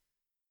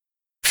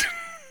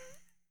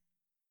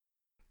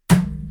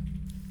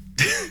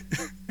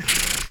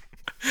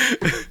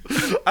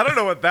 I don't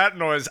know what that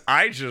noise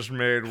I just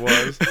made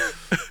was.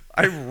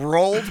 I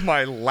rolled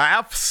my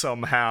laugh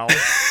somehow.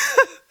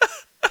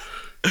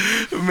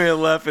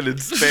 Man laughing in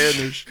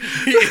Spanish.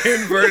 He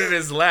inverted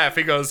his laugh.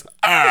 He goes,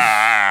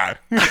 ah.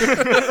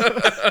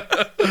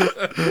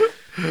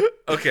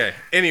 Okay.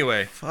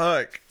 Anyway.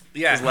 Fuck.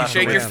 Yeah. You Laughing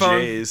shake your with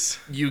phone. J's.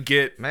 You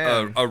get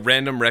Man. a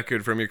random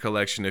record from your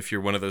collection if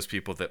you're one of those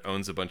people that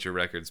owns a bunch of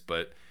records,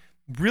 but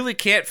really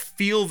can't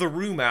feel the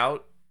room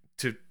out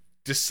to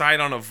decide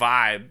on a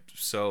vibe.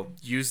 So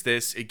use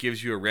this. It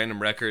gives you a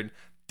random record.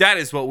 That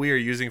is what we are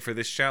using for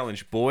this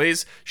challenge.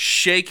 Boys,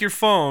 shake your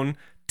phone.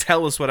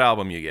 Tell us what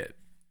album you get.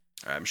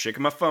 All right, I'm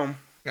shaking my phone.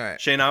 All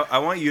right. Shane, I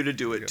want you to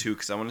do it too,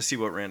 because I want to see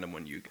what random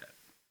one you get.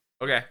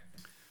 Okay.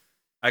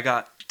 I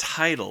got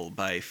Title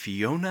by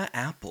Fiona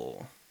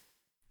Apple.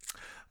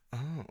 Oh.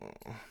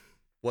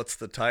 What's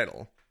the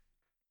title?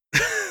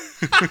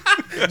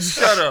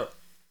 Shut up.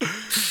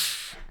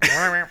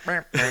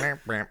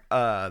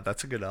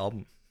 That's a good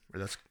album. Or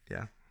that's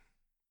yeah.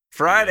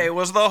 Friday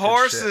was the shit.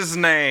 horse's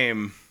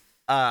name.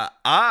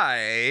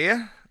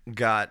 I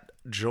got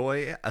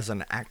Joy as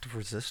an Act of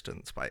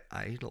Resistance by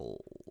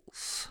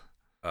Idols.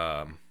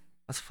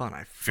 That's fun.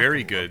 I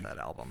Very fucking love good. that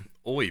album.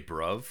 Oi,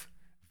 bruv.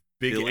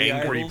 Big Billy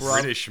angry Idols?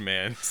 British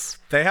man.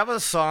 They have a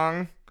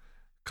song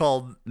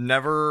called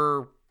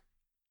Never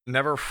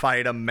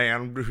Fight a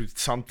Man Who's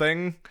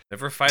Something.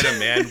 Never fight a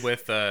man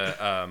with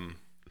a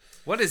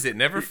what is it?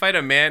 Never fight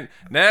a man.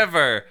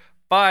 Never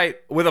fight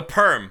with a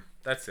perm.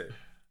 That's it.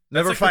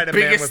 Never That's Fight like a the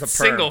Man biggest with a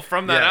Perm. single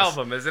from that Yes.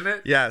 album, isn't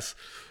it? Yes.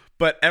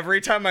 But every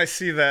time I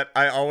see that,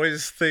 I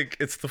always think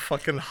it's the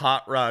fucking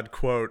Hot Rod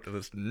quote.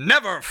 This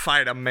never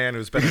fight a man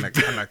who's been in a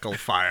chemical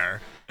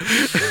fire.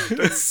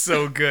 That's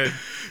so good.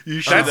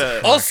 You should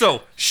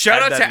Also,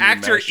 shout add out that to in your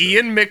actor mashup.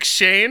 Ian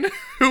McShane,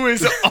 who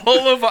is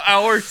all of our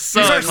our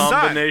sons. son.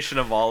 combination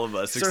of all of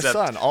us, It's our except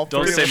son. All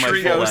don't three say of my us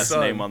full trio last son.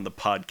 name on the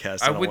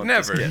podcast. I don't would want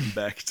never. this getting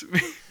back to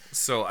me.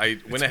 So I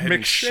went ahead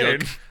and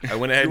McShane. shook. I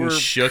went ahead You and were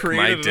shook my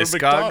created at Discogs.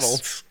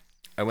 McDonald's.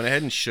 I went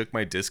ahead and shook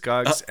my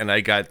Discogs, and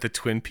I got the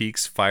Twin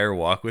Peaks Fire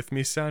Walk With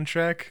Me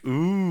soundtrack.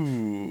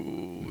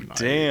 Ooh,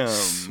 damn.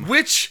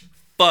 Which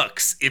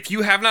fucks. If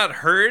you have not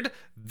heard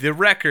the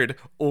record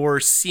or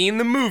seen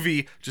the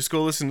movie, just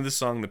go listen to the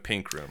song "The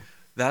Pink Room."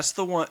 That's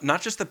the one.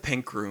 Not just the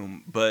Pink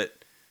Room,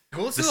 but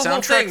Go the listen to the whole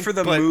soundtrack thing, for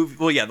the but movie.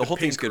 Well, yeah, the whole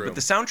thing's Pink good, Room. but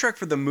the soundtrack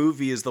for the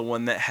movie is the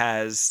one that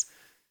has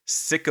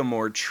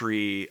Sycamore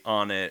Tree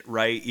on it,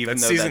 right? Even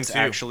That's though season that's 2.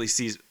 actually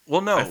season.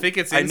 Well, no, I think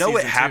it's I in know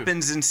it season 2.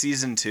 happens in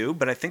season 2,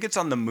 but I think it's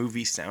on the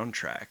movie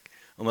soundtrack.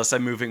 Unless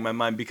I'm losing my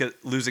mind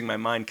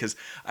because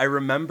I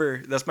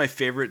remember that's my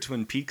favorite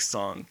Twin Peaks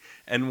song.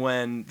 And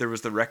when there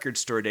was the record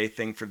store day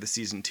thing for the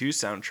season 2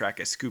 soundtrack,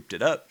 I scooped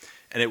it up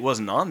and it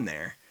wasn't on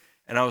there.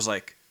 And I was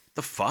like,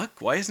 the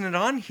fuck? Why isn't it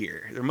on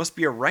here? There must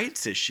be a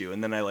rights issue.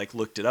 And then I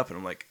looked it up and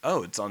I'm like,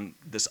 oh, it's on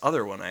this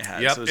other one I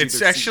had. Yep, So it's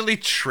either actually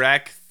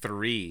track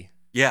 3.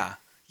 Yeah.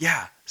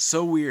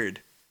 So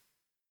weird.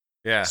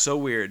 Yeah. So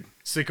weird.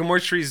 Sycamore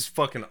Tree is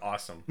fucking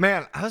awesome.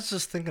 Man, I was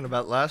just thinking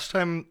about last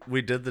time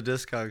we did the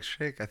Discogs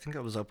Shake. I think I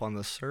was up on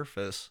the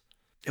surface.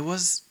 It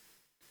was.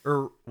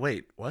 Or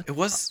wait, what? It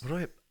was. What do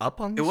I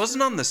up on? It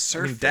wasn't on the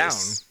surface.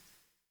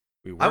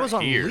 down. We I was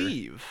on here.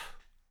 leave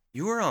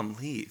You were on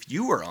leave.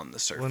 You were on the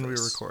surface when we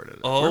recorded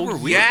it. Oh, Where were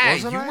we? yeah,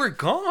 Wasn't you I? were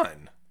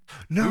gone.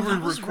 No, we were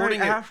that was recording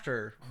right it-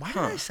 after. Why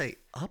Huh. did I say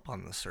up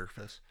on the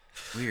surface?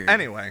 Weird.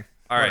 Anyway,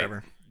 All right,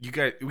 whatever. you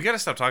guys, we got to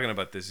stop talking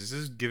about this. This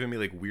is giving me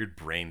like weird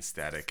brain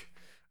static.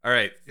 All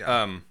right.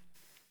 Yeah.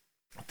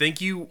 Thank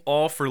you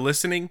all for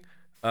listening.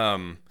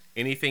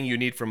 Anything you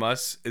need from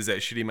us is at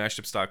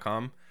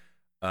shittymashups.com.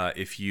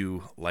 If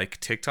you like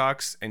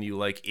TikToks and you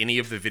like any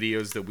of the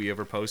videos that we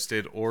ever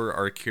posted or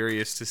are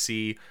curious to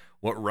see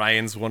what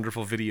Ryan's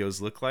wonderful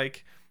videos look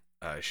like,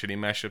 Shitty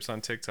Mashups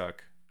on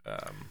TikTok.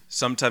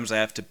 Sometimes I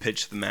have to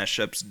pitch the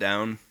mashups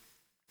down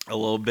a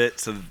little bit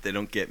so that they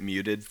don't get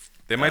muted.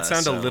 They might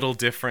sound so- a little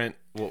different.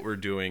 What we're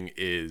doing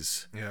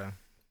is Yeah.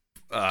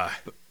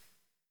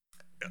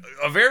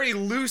 a very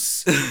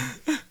loose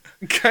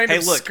kind Hey,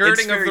 of look,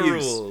 skirting it's of the fair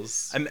use.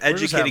 rules. I'm just having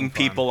educating fun.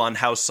 people on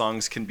how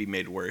songs can be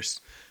made worse.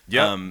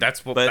 Yeah,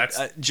 that's what. But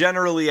That's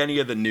generally, any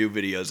of the new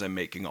videos I'm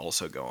making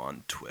also go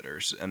on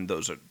Twitter's, and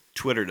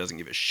Twitter doesn't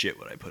give a shit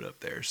what I put up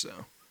there.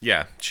 So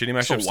yeah. it's a Wild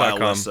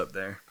West ShittyMashups.com up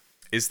there.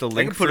 is the I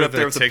link can put for it up the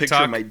there with a picture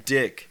TikTok. of my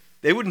dick.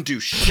 They wouldn't do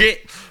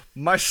shit.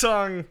 My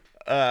song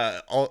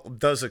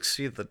does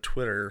exceed the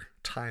Twitter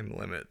time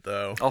limit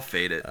though. I'll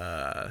fade it.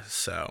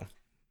 So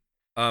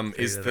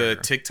Is Fade the it there.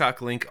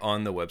 TikTok link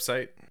on the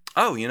website?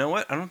 Oh, you know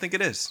what? I don't think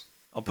it is.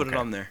 I'll put it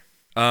on there.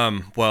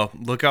 Well,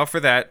 look out for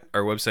that.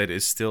 Our website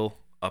is still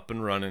up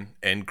and running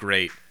and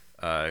great.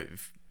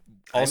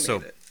 Also,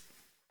 made it.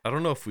 I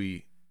don't know if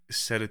we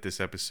said it this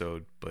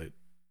episode, but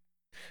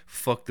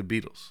fuck the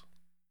Beatles.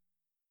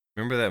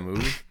 Remember that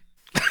movie?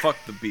 Fuck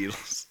the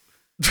Beatles.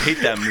 Hate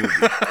that movie.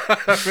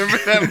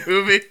 Remember that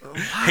movie?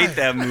 Hate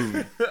that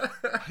movie.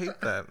 I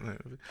hate that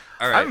movie.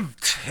 All right. I'm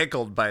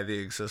tickled by the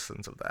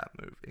existence of that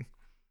movie.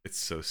 It's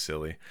so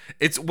silly.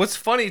 It's what's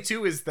funny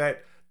too is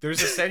that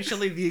there's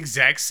essentially the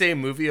exact same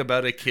movie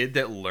about a kid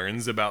that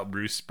learns about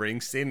Bruce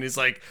Springsteen and is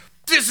like,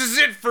 "This is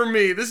it for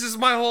me. This is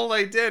my whole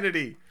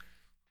identity."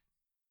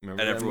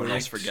 Remember And that everyone movie?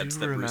 else forgets do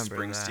that Bruce remember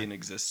Springsteen that.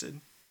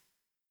 existed.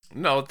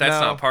 No, that's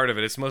No. not part of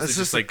it. It's mostly It's just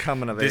just a like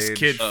coming of this age.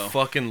 kid Oh.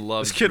 fucking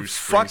loves. This kid Bruce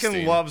fucking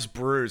Springsteen. loves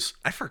Bruce.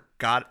 I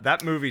forgot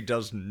that movie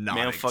does not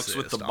Man exist, fucks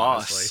with the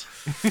honestly.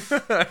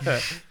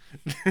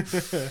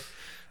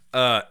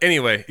 boss.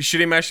 Anyway,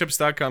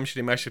 shittymashups.com,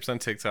 Shitty Mashups on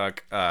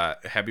TikTok.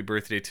 Happy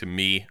birthday to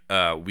me.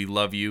 We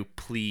love you.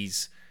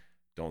 Please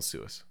don't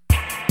sue us.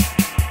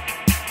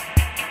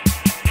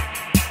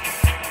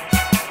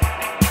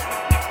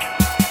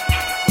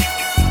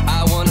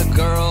 I want a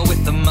girl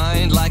with a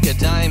mind like a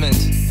diamond.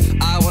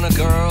 I want a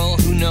girl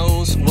who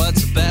knows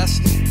what's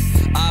best.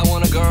 I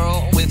want a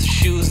girl with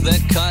shoes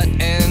that cut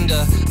and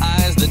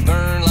eyes that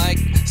burn like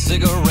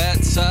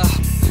cigarettes.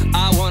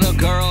 I want a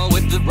girl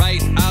with the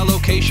right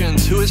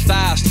allocations, who is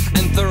fast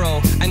and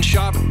thorough and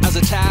sharp as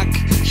a tack.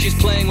 She's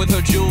playing with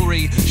her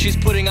jewelry, she's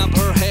putting up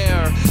her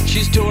hair,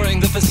 she's touring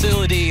the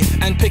facility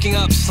and picking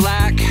up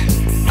slack.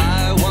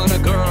 I want a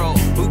girl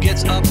who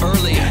gets up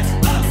early.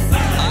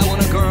 I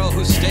want a girl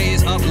who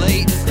stays up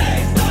late.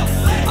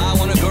 I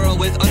want a girl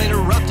with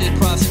uninterrupted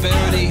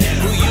prosperity,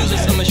 who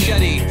uses a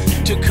machete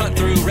to cut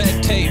through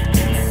red tape,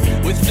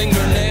 with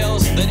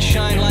fingernails that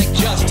shine like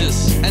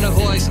justice and a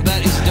voice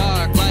that is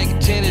dark like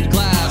tinted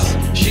glass.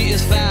 She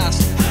is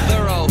fast,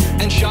 thorough,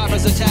 and sharp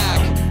as a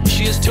tack.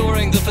 She is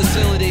touring the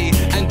facility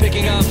and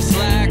picking up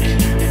slack.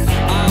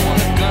 I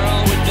want a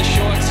girl with the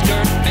short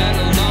skirt and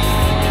a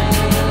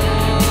long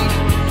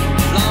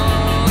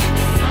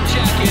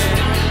jacket.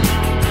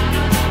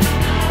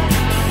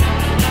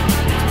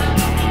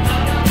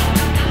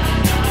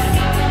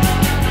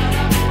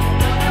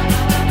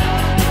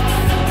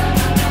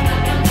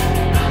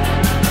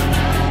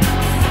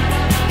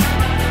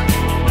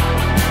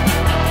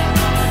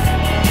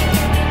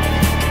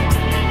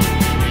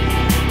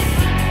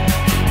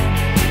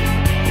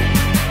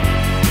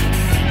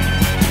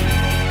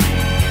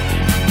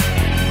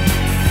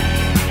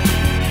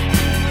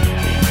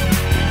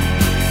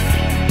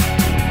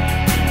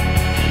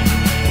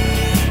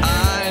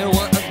 I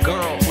want a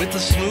girl with a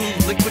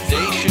smooth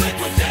liquidation.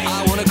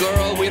 I want a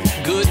girl with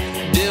good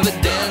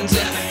dividends.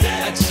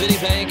 At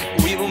Citibank,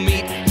 we will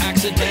meet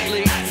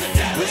accidentally.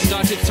 We'll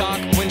start to talk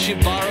when she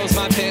borrows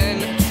my pen.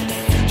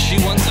 She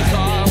wants a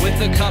car with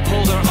a cup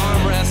holder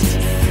armrest.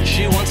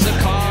 She wants a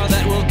car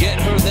that will get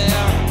her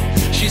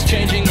there. She's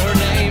changing